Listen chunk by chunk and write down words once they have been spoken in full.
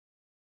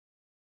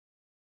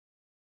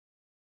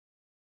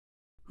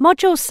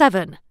Module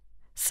 7.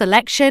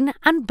 Selection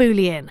and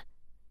Boolean.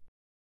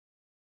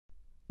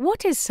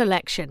 What is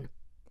selection?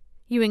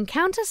 You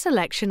encounter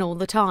selection all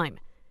the time.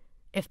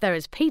 If there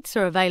is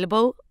pizza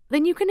available,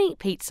 then you can eat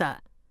pizza.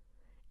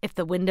 If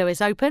the window is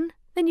open,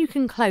 then you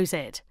can close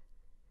it.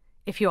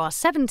 If you are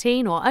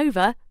 17 or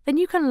over, then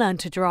you can learn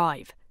to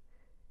drive.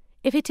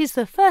 If it is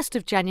the 1st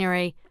of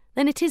January,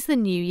 then it is the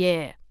new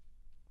year.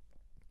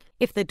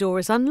 If the door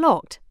is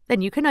unlocked,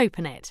 then you can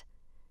open it.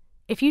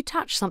 If you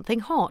touch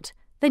something hot,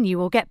 then you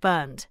will get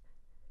burned.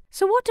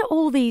 So what do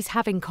all these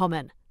have in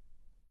common?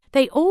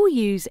 They all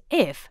use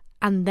if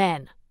and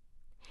then.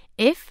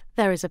 If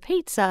there is a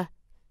pizza,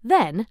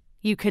 then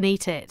you can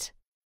eat it.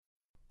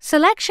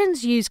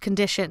 Selections use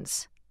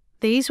conditions.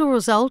 These will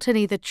result in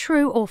either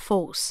true or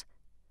false.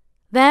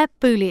 They're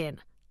Boolean.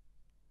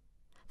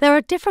 There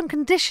are different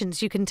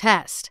conditions you can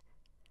test.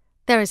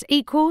 There is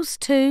equals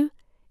to.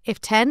 If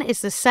 10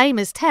 is the same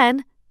as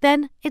 10,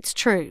 then it's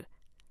true.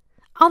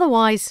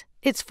 Otherwise,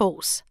 it's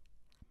false.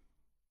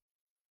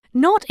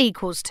 Not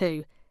equals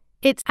to.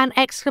 It's an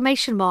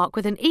exclamation mark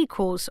with an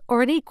equals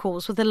or an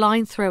equals with a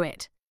line through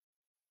it.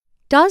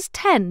 Does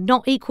 10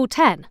 not equal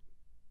 10?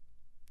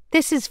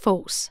 This is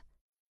false.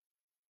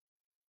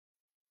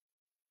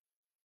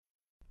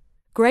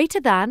 Greater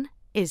than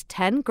is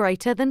 10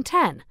 greater than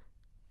 10?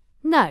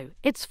 No,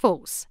 it's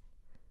false.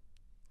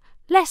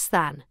 Less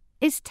than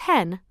is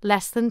 10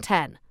 less than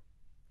 10?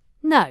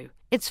 No,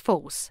 it's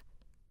false.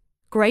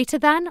 Greater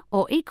than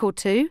or equal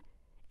to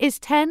is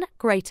 10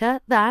 greater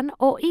than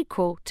or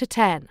equal to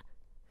 10?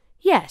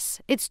 Yes,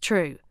 it's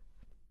true.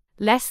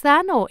 Less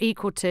than or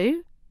equal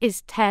to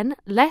is 10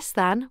 less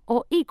than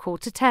or equal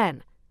to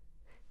 10?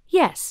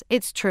 Yes,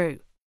 it's true.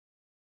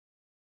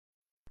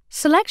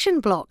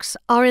 Selection blocks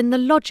are in the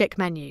Logic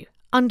menu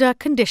under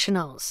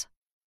Conditionals.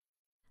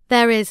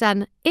 There is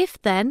an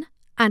if-then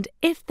and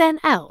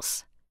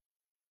if-then-else.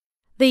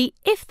 The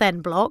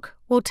if-then block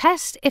will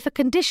test if a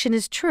condition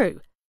is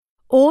true,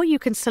 or you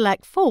can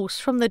select false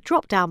from the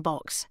drop-down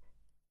box.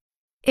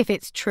 If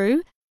it's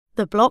true,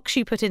 the blocks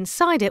you put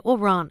inside it will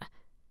run.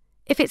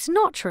 If it's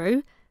not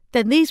true,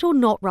 then these will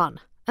not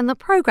run, and the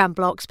program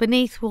blocks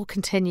beneath will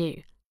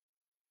continue.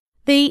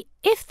 The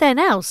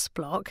if-then-else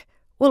block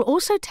will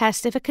also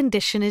test if a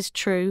condition is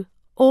true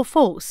or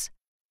false.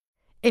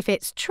 If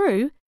it's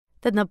true,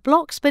 then the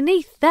blocks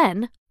beneath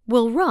then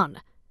will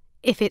run.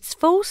 If it's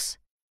false,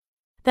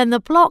 then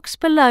the blocks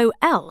below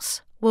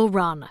else will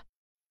run.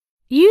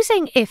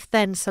 Using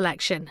if-then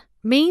selection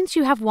means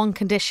you have one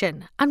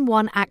condition and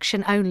one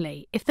action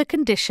only if the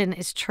condition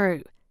is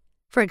true.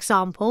 For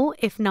example,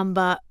 if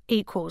number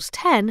equals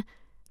 10,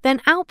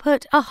 then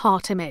output a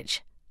heart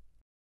image.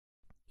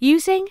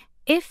 Using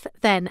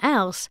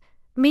if-then-else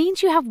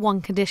means you have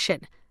one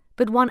condition,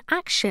 but one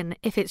action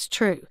if it's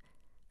true,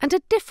 and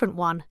a different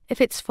one if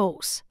it's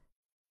false.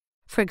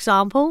 For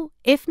example,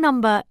 if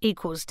number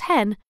equals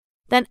 10,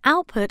 then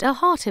output a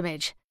heart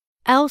image,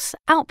 else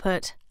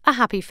output a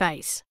happy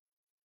face.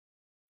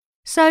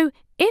 So,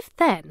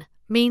 if-then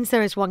means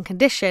there is one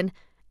condition,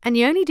 and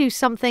you only do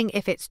something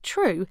if it's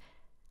true,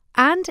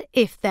 and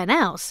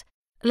if-then-else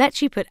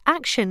lets you put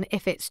action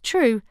if it's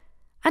true,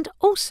 and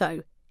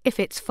also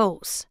if it's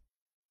false.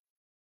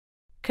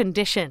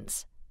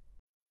 Conditions.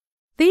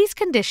 These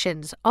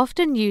conditions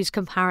often use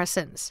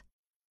comparisons.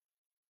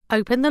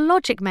 Open the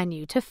Logic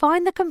menu to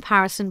find the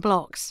comparison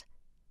blocks.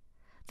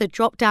 The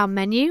drop-down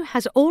menu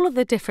has all of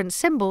the different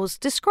symbols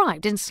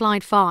described in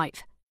slide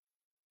 5.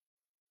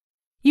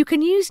 You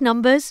can use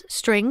numbers,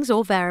 strings,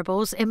 or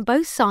variables in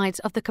both sides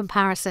of the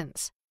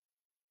comparisons.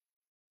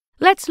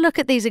 Let's look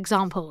at these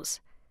examples.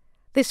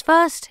 This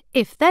first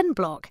if-then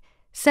block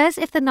says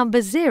if the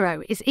number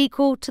 0 is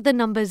equal to the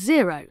number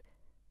 0.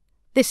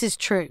 This is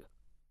true.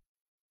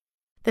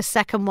 The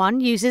second one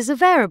uses a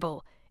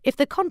variable if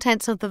the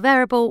contents of the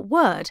variable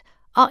word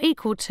are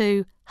equal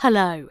to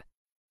hello.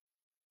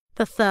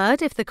 The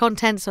third if the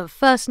contents of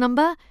first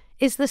number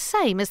is the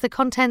same as the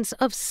contents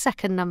of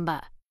second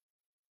number.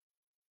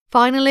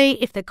 Finally,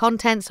 if the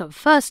contents of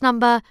first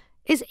number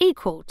is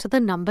equal to the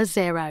number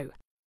 0.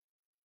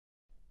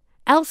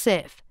 Else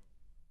if.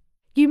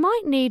 You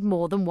might need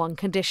more than one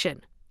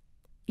condition.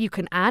 You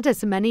can add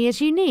as many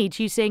as you need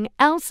using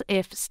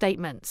else-if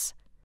statements.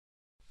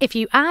 If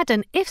you add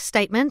an if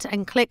statement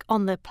and click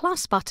on the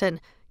plus button,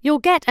 you'll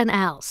get an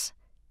else.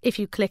 If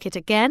you click it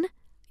again,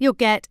 you'll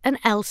get an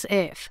else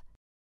if.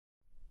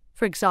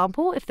 For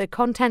example, if the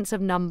contents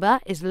of number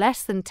is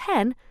less than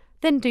 10,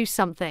 then do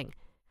something.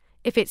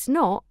 If it's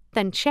not,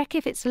 then check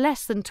if it's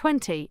less than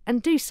 20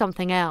 and do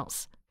something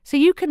else. So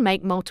you can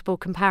make multiple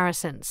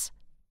comparisons.